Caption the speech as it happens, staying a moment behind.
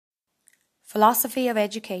Philosophy of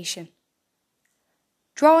Education.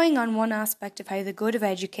 Drawing on one aspect of how the good of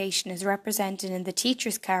education is represented in the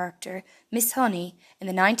teacher's character, Miss Honey, in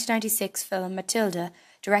the 1996 film Matilda,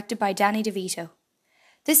 directed by Danny DeVito.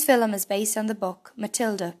 This film is based on the book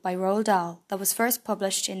Matilda by Roald Dahl that was first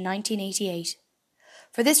published in 1988.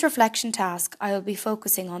 For this reflection task, I will be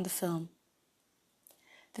focusing on the film.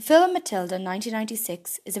 The film Matilda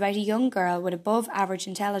 1996 is about a young girl with above average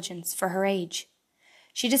intelligence for her age.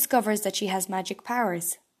 She discovers that she has magic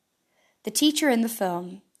powers. The teacher in the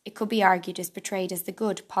film, it could be argued, is portrayed as the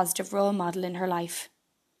good, positive role model in her life.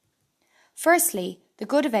 Firstly, the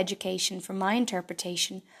good of education, from my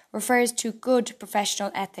interpretation, refers to good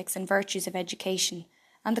professional ethics and virtues of education,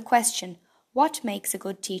 and the question, what makes a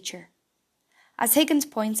good teacher? As Higgins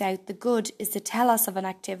points out, the good is the telos of an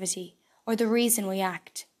activity, or the reason we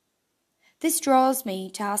act. This draws me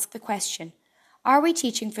to ask the question, are we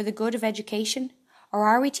teaching for the good of education, or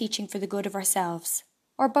are we teaching for the good of ourselves,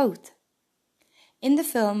 or both? In the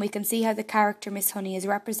film, we can see how the character Miss Honey is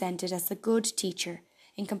represented as the good teacher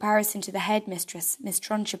in comparison to the headmistress, Miss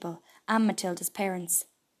Trunchbull, and Matilda's parents.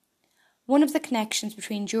 One of the connections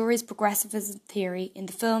between Jury's progressivism theory in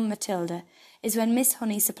the film Matilda is when Miss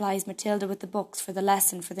Honey supplies Matilda with the books for the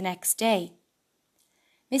lesson for the next day.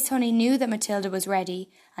 Miss Honey knew that Matilda was ready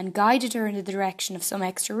and guided her in the direction of some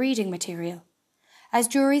extra reading material. As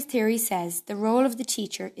Jury's theory says, the role of the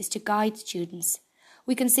teacher is to guide students.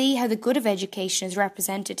 We can see how the good of education is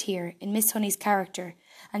represented here in Miss Honey's character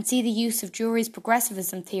and see the use of Jury's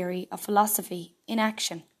progressivism theory of philosophy in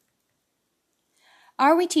action.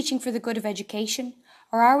 Are we teaching for the good of education,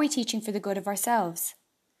 or are we teaching for the good of ourselves?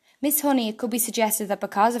 Miss Honey, it could be suggested that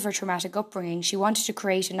because of her traumatic upbringing, she wanted to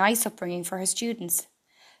create a nice upbringing for her students,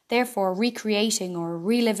 therefore recreating or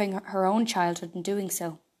reliving her own childhood in doing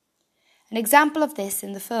so. An example of this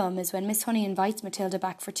in the film is when Miss Honey invites Matilda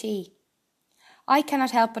back for tea. I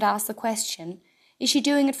cannot help but ask the question, is she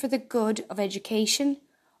doing it for the good of education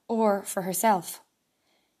or for herself?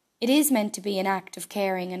 It is meant to be an act of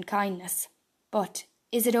caring and kindness, but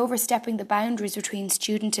is it overstepping the boundaries between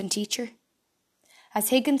student and teacher? As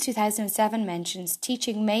Higgins 2007 mentions,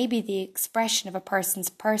 teaching may be the expression of a person's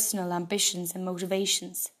personal ambitions and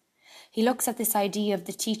motivations. He looks at this idea of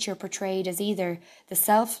the teacher portrayed as either the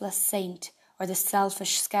selfless saint or the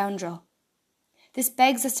selfish scoundrel. This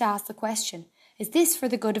begs us to ask the question, is this for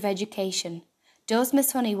the good of education? Does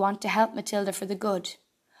Miss Honey want to help Matilda for the good?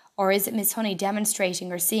 Or is it Miss Honey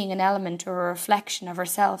demonstrating or seeing an element or a reflection of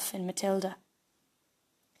herself in Matilda?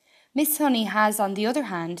 Miss Honey has, on the other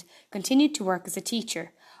hand, continued to work as a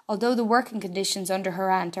teacher, although the working conditions under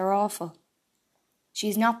her aunt are awful. She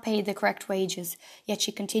is not paid the correct wages, yet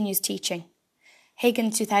she continues teaching.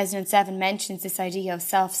 Higgins 2007 mentions this idea of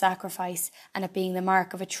self-sacrifice and it being the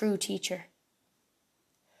mark of a true teacher.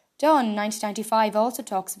 Dunn 1995 also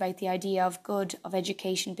talks about the idea of good of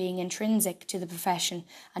education being intrinsic to the profession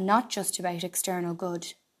and not just about external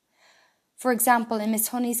good. For example, in Miss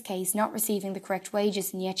Honey's case, not receiving the correct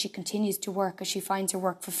wages and yet she continues to work as she finds her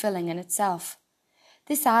work fulfilling in itself.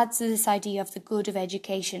 This adds to this idea of the good of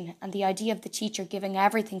education and the idea of the teacher giving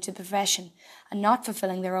everything to the profession and not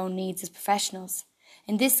fulfilling their own needs as professionals.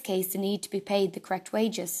 In this case, the need to be paid the correct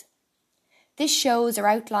wages. This shows or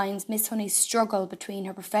outlines Miss Honey's struggle between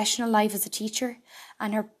her professional life as a teacher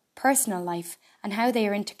and her personal life and how they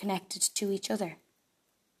are interconnected to each other.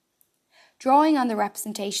 Drawing on the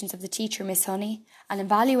representations of the teacher Miss Honey and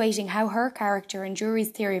evaluating how her character and Jury's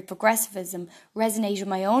theory of progressivism resonate with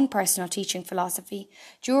my own personal teaching philosophy,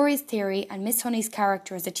 Jury's theory and Miss Honey's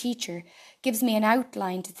character as a teacher gives me an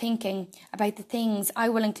outline to thinking about the things I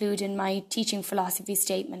will include in my teaching philosophy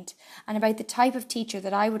statement and about the type of teacher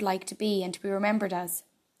that I would like to be and to be remembered as.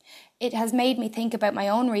 It has made me think about my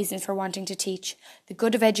own reasons for wanting to teach, the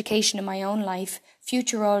good of education in my own life,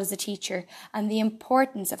 future role as a teacher, and the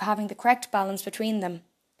importance of having the correct balance between them.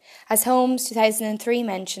 As Holmes 2003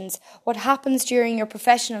 mentions, what happens during your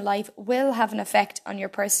professional life will have an effect on your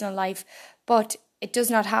personal life, but it does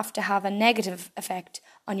not have to have a negative effect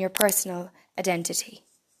on your personal identity.